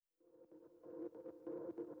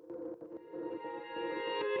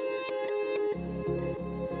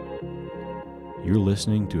You're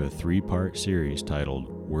listening to a 3-part series titled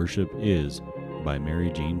Worship Is by Mary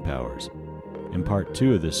Jean Powers. In part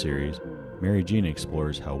 2 of this series, Mary Jean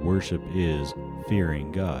explores how worship is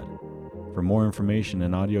fearing God. For more information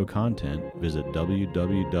and audio content, visit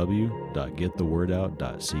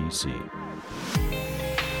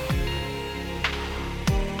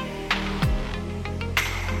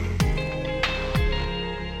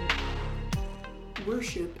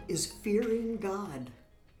Worship is fearing God.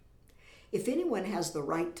 If anyone has the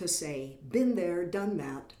right to say, "Been there, done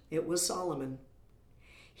that," it was Solomon.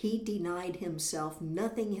 He denied himself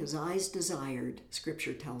nothing his eyes desired,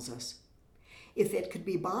 Scripture tells us. If it could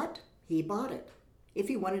be bought, he bought it. If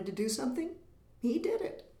he wanted to do something, he did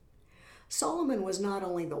it. Solomon was not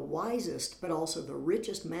only the wisest, but also the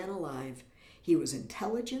richest man alive. He was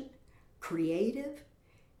intelligent, creative.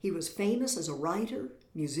 He was famous as a writer,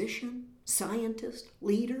 musician, scientist,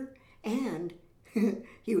 leader, and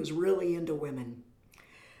he was really into women.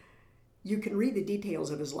 You can read the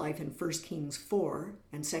details of his life in 1 Kings 4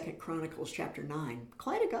 and 2 Chronicles chapter 9.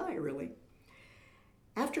 Quite a guy, really.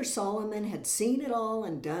 After Solomon had seen it all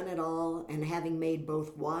and done it all, and having made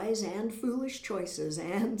both wise and foolish choices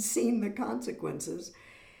and seen the consequences,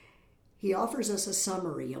 he offers us a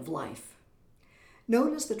summary of life.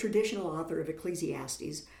 Known as the traditional author of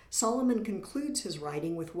Ecclesiastes, Solomon concludes his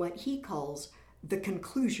writing with what he calls the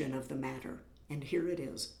conclusion of the matter. And here it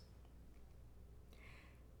is.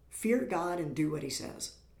 Fear God and do what he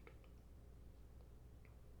says.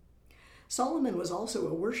 Solomon was also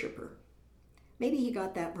a worshiper. Maybe he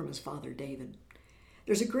got that from his father David.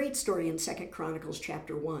 There's a great story in 2 Chronicles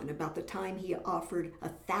chapter 1 about the time he offered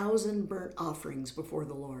 1,000 burnt offerings before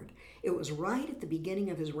the Lord. It was right at the beginning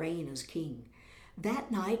of his reign as king. That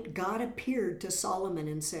night, God appeared to Solomon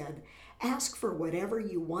and said, "Ask for whatever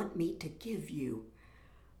you want me to give you."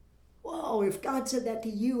 Whoa, if God said that to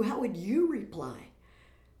you, how would you reply?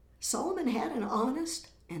 Solomon had an honest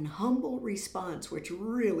and humble response, which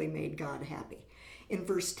really made God happy. In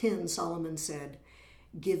verse 10, Solomon said,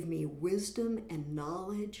 "Give me wisdom and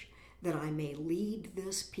knowledge that I may lead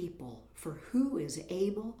this people, for who is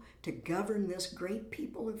able to govern this great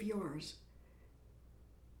people of yours?"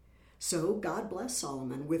 So God blessed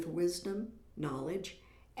Solomon with wisdom, knowledge,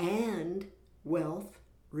 and wealth,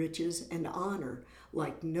 riches, and honor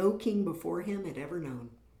like no king before him had ever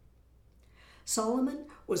known. Solomon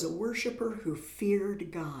was a worshiper who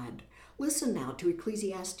feared God. Listen now to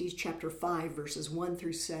Ecclesiastes chapter 5, verses 1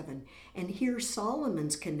 through 7, and hear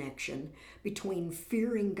Solomon's connection between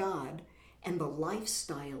fearing God and the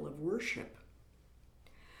lifestyle of worship.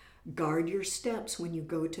 Guard your steps when you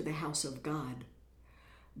go to the house of God.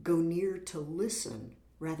 Go near to listen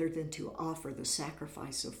rather than to offer the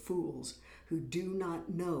sacrifice of fools who do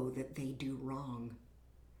not know that they do wrong.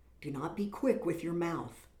 Do not be quick with your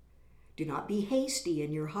mouth. Do not be hasty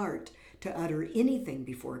in your heart to utter anything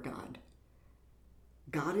before God.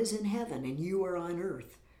 God is in heaven and you are on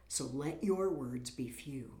earth, so let your words be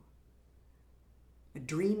few. A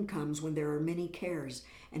dream comes when there are many cares,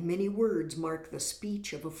 and many words mark the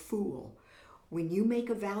speech of a fool. When you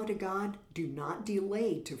make a vow to God, do not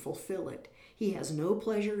delay to fulfill it. He has no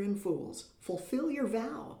pleasure in fools. Fulfill your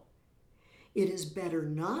vow. It is better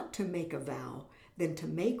not to make a vow than to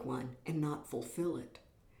make one and not fulfill it.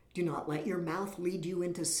 Do not let your mouth lead you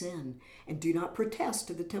into sin, and do not protest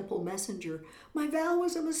to the temple messenger, "My vow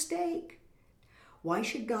was a mistake." Why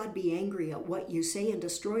should God be angry at what you say and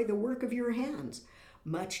destroy the work of your hands?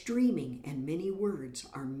 Much dreaming and many words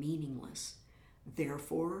are meaningless.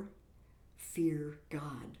 Therefore, fear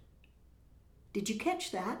God. Did you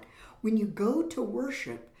catch that? When you go to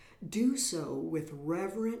worship, do so with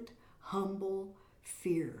reverent, humble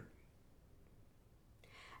fear.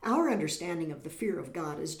 Our understanding of the fear of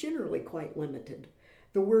God is generally quite limited.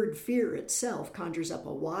 The word fear itself conjures up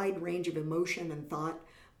a wide range of emotion and thought,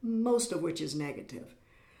 most of which is negative.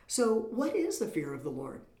 So, what is the fear of the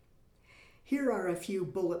Lord? Here are a few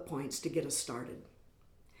bullet points to get us started.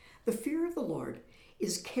 The fear of the Lord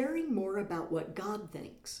is caring more about what God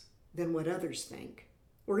thinks than what others think,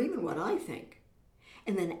 or even what I think,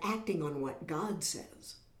 and then acting on what God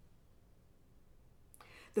says.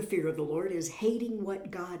 The fear of the Lord is hating what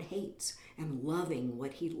God hates and loving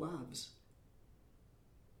what he loves.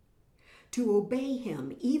 To obey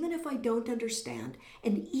him, even if I don't understand,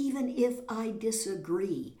 and even if I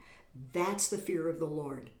disagree, that's the fear of the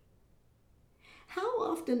Lord. How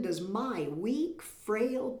often does my weak,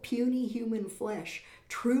 frail, puny human flesh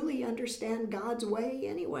truly understand God's way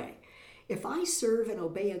anyway? If I serve and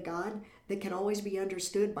obey a God that can always be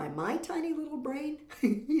understood by my tiny little brain,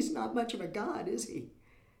 he's not much of a God, is he?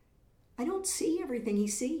 I don't see everything he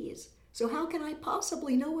sees, so how can I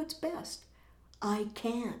possibly know what's best? I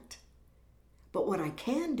can't. But what I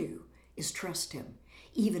can do is trust him,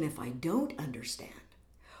 even if I don't understand.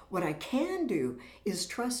 What I can do is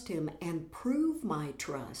trust him and prove my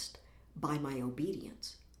trust by my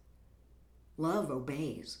obedience. Love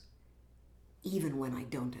obeys, even when I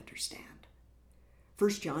don't understand.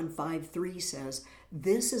 1 John 5:3 says,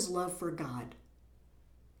 "This is love for God.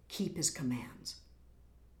 Keep his commands."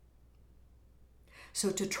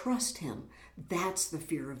 So to trust him, that's the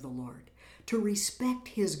fear of the Lord. To respect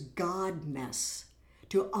his godness,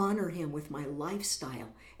 to honor him with my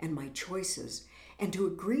lifestyle and my choices, and to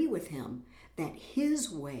agree with him that his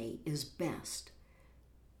way is best.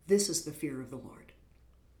 This is the fear of the Lord.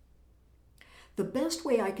 The best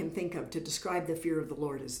way I can think of to describe the fear of the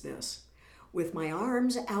Lord is this. With my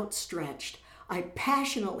arms outstretched, I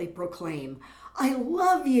passionately proclaim, "I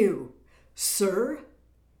love you, sir,"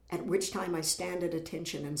 at which time I stand at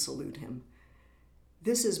attention and salute him.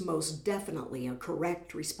 This is most definitely a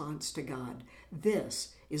correct response to God.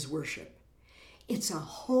 This is worship. It's a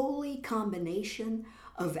holy combination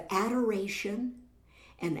of adoration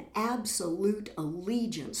and absolute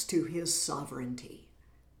allegiance to his sovereignty.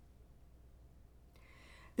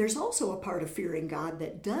 There's also a part of fearing God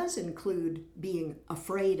that does include being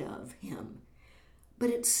afraid of him, but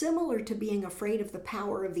it's similar to being afraid of the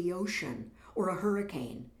power of the ocean or a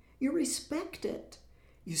hurricane. You respect it.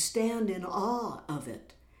 You stand in awe of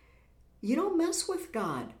it. You don't mess with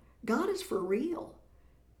God. God is for real.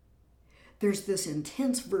 There's this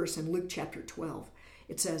intense verse in Luke chapter 12.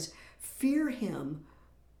 It says, "Fear him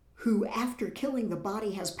who after killing the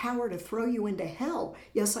body has power to throw you into hell.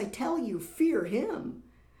 Yes, I tell you, fear him."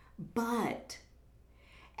 But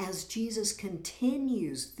as Jesus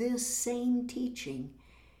continues this same teaching,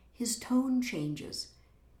 his tone changes.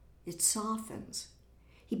 It softens.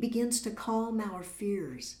 He begins to calm our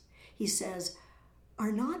fears. He says,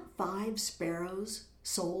 "Are not 5 sparrows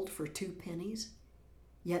sold for 2 pennies?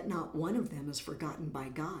 Yet not one of them is forgotten by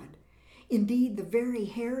God. Indeed, the very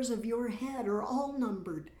hairs of your head are all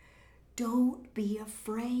numbered. Don't be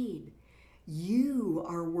afraid. You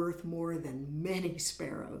are worth more than many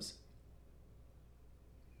sparrows."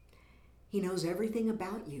 He knows everything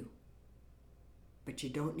about you, but you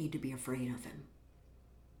don't need to be afraid of him.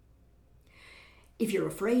 If you're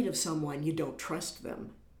afraid of someone, you don't trust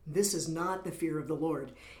them. This is not the fear of the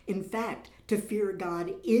Lord. In fact, to fear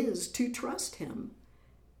God is to trust him.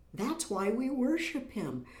 That's why we worship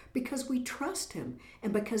him, because we trust him,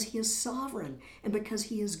 and because he is sovereign, and because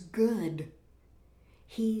he is good.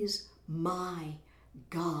 He's my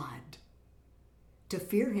God. To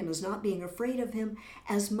fear him is not being afraid of him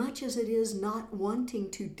as much as it is not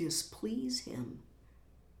wanting to displease him.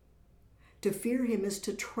 To fear him is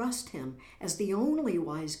to trust him as the only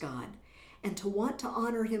wise God, and to want to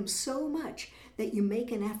honor him so much that you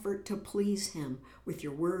make an effort to please him with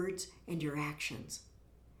your words and your actions.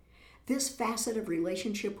 This facet of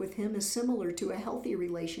relationship with him is similar to a healthy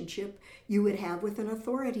relationship you would have with an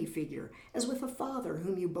authority figure, as with a father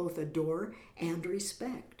whom you both adore and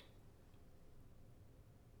respect.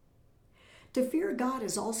 To fear God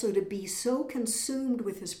is also to be so consumed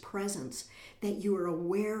with his presence that you are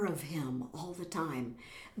aware of him all the time.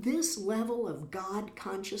 This level of God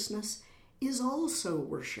consciousness is also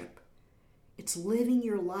worship. It's living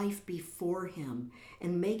your life before him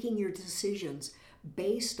and making your decisions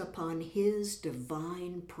based upon his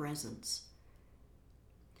divine presence.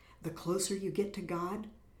 The closer you get to God,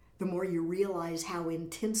 the more you realize how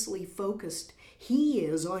intensely focused he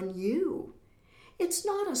is on you. It's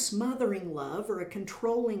not a smothering love or a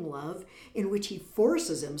controlling love in which he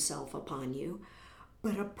forces himself upon you,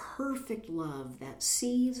 but a perfect love that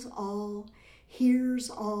sees all, hears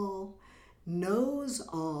all, knows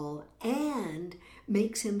all, and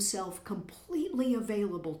makes himself completely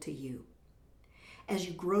available to you. As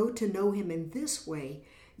you grow to know him in this way,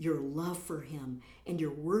 your love for him and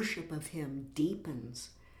your worship of him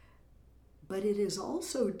deepens. But it is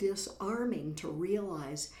also disarming to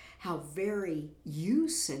realize how very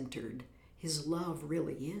you-centered his love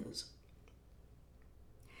really is.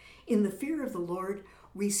 In the fear of the Lord,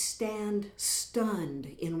 we stand stunned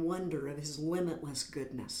in wonder of his limitless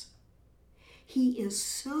goodness. He is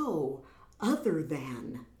so other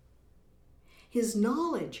than. His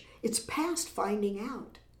knowledge, it's past finding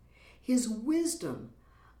out. His wisdom,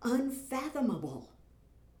 unfathomable.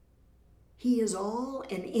 He is all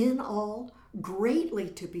and in all, greatly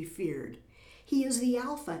to be feared. He is the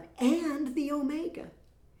Alpha and the Omega.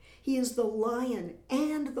 He is the Lion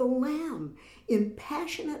and the Lamb in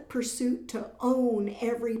passionate pursuit to own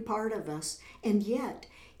every part of us, and yet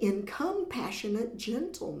in compassionate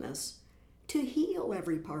gentleness to heal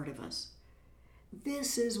every part of us.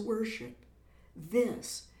 This is worship.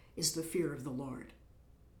 This is the fear of the Lord.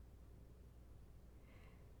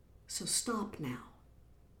 So stop now.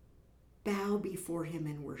 Bow before him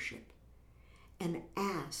in worship and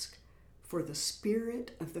ask for the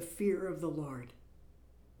spirit of the fear of the Lord.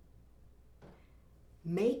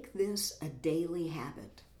 Make this a daily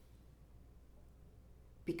habit,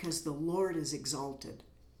 because the Lord is exalted.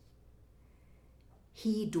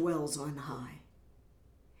 He dwells on high.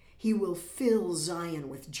 He will fill Zion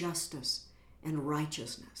with justice and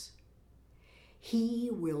righteousness. He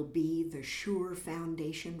will be the sure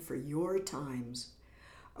foundation for your times,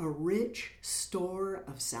 a rich store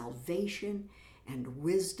of salvation and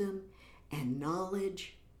wisdom and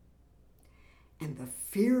knowledge. And the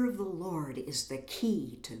fear of the Lord is the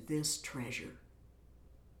key to this treasure.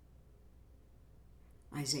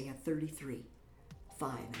 Isaiah 33,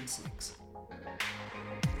 5 and 6.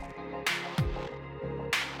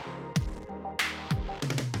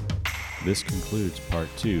 This concludes part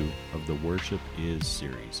 2 of the Worship Is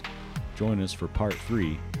series. Join us for part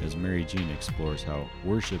 3 as Mary Jean explores how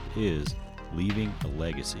worship is leaving a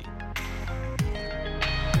legacy.